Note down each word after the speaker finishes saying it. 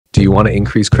Do you want to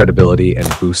increase credibility and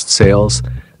boost sales?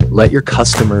 Let your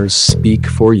customers speak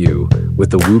for you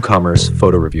with the WooCommerce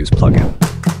Photo Reviews plugin.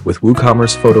 With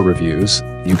WooCommerce Photo Reviews,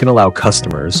 you can allow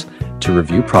customers to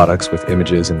review products with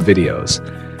images and videos,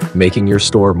 making your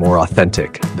store more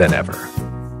authentic than ever.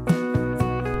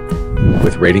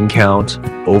 With rating count,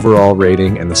 overall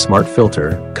rating, and the smart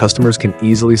filter, customers can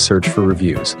easily search for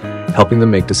reviews, helping them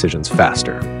make decisions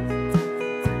faster.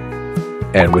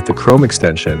 And with the Chrome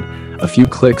extension, a few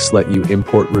clicks let you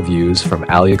import reviews from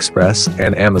AliExpress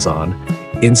and Amazon,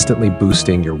 instantly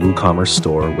boosting your WooCommerce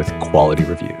store with quality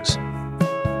reviews.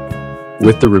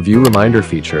 With the review reminder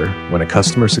feature, when a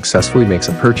customer successfully makes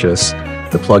a purchase,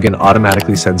 the plugin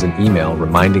automatically sends an email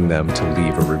reminding them to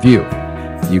leave a review.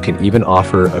 You can even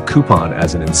offer a coupon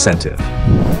as an incentive.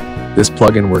 This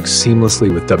plugin works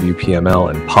seamlessly with WPML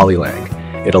and Polylang.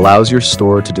 It allows your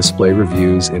store to display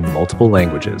reviews in multiple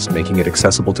languages, making it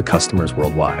accessible to customers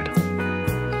worldwide.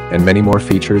 And many more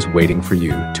features waiting for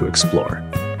you to explore.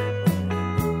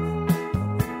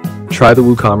 Try the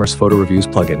WooCommerce Photo Reviews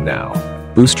plugin now.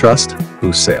 Boost trust,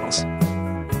 boost sales.